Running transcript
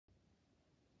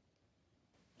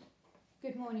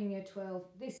Good morning, Year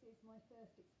 12. This is my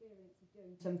first experience of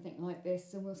doing something like this,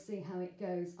 so we'll see how it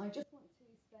goes. I just want to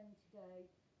spend today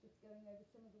just going over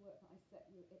some of the work that I set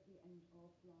you at the end of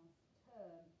last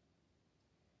term.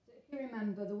 So if you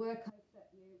remember, the work I set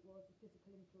you was the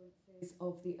physical influences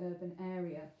of the urban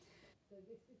area. So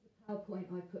this is the PowerPoint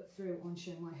I put through on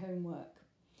Show My Homework.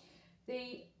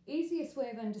 The easiest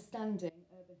way of understanding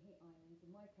urban heat islands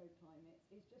and microclimates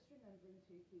is just remembering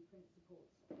two key principles.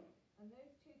 And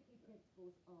those two key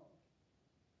principles are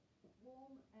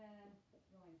warm air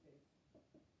rises.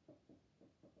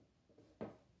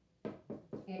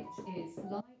 It is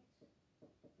light,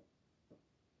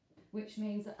 which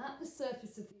means that at the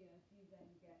surface of the earth you then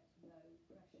get low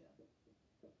pressure.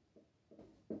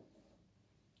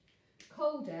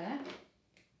 Cold air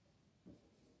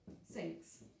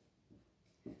sinks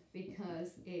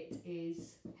because it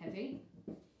is heavy,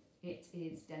 it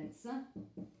is denser,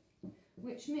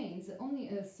 which means that on the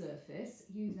Earth's surface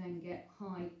you then get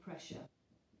high pressure.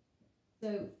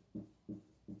 So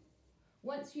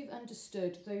once you've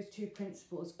understood those two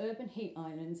principles, urban heat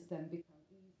islands then become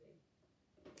easy.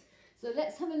 So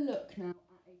let's have a look now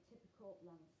at a typical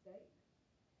landscape.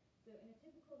 So in a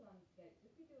typical landscape,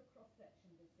 if we do a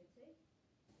cross-section of a city,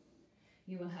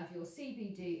 you will have your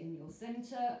CBD in your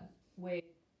centre with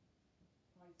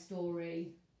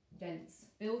high-storey, dense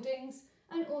buildings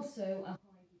and also a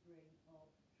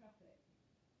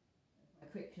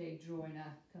quickly drawing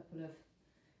a couple of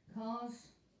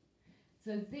cars.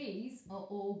 So these are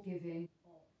all giving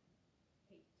off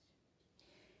heat.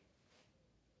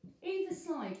 Either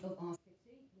side of our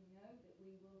city, we know that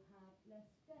we will have less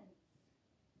dense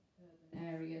urban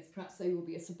areas. Perhaps they will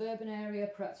be a suburban area,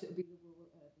 perhaps it will be the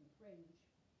rural urban fringe.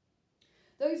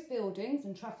 Those buildings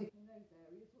and traffic in those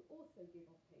areas will also give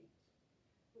off heat.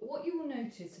 But what you will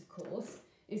notice, of course,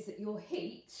 is that your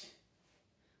heat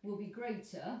will be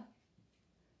greater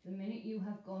the minute you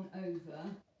have gone over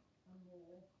a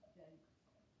more dense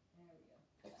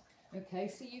area. Okay,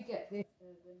 so you get this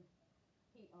urban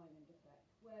heat island effect,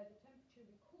 where the temperature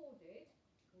recorded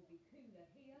will be cooler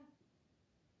here,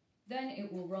 then it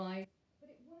will rise,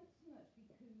 but it won't so much be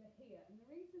cooler here. And the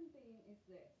reason being is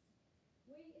this.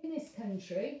 We in this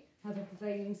country have a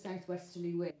prevailing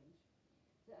southwesterly wind.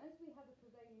 So as we have a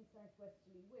prevailing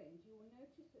southwesterly wind, you will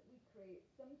notice that we create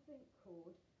something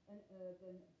called an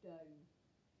urban dome.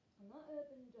 And that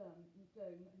urban dome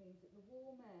means that the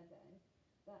warm air then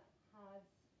that has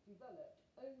developed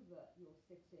over your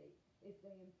city is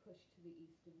then pushed to the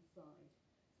eastern side.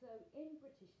 So in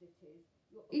British cities,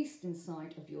 your eastern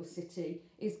side of your city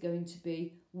is going to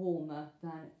be warmer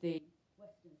than the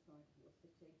western side of your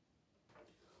city.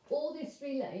 All this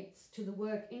relates to the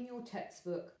work in your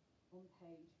textbook on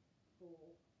page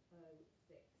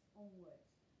 406 onwards.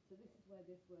 So this is where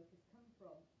this work has come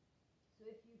from. So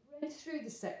if you've read through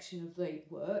the section of the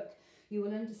work, you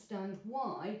will understand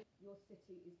why your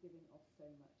city is giving off so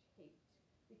much heat,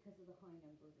 because of the high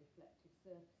number of reflective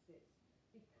surfaces,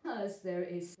 because there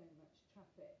is so much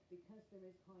traffic, because there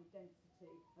is high density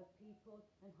of people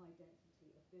and high density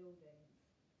of buildings.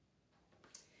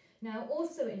 Now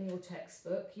also in your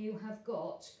textbook you have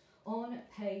got on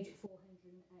page 408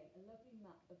 a lovely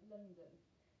map of London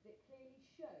that clearly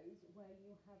shows where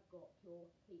you have got your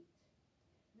heat.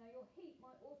 Now your heat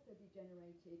might also be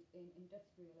generated in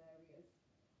industrial areas.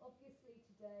 Obviously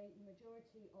today the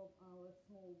majority of our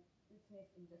small business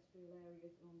industrial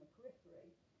areas are on the periphery,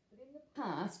 but in the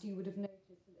past you would have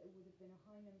noticed that there would have been a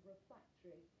high number of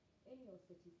factories in your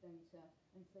city centre,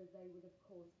 and so they would of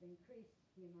course have increased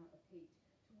the amount of heat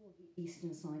toward the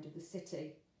eastern side of the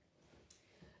city.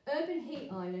 Urban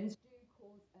heat islands do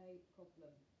cause a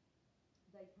problem.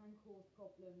 They can cause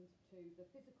problems to the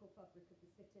physical fabric of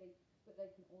the city, but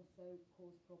they can also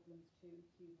cause problems to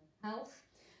human health.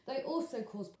 They also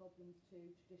cause problems to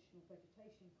traditional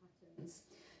vegetation patterns.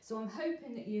 So I'm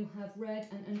hoping that you have read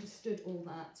and understood all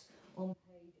that on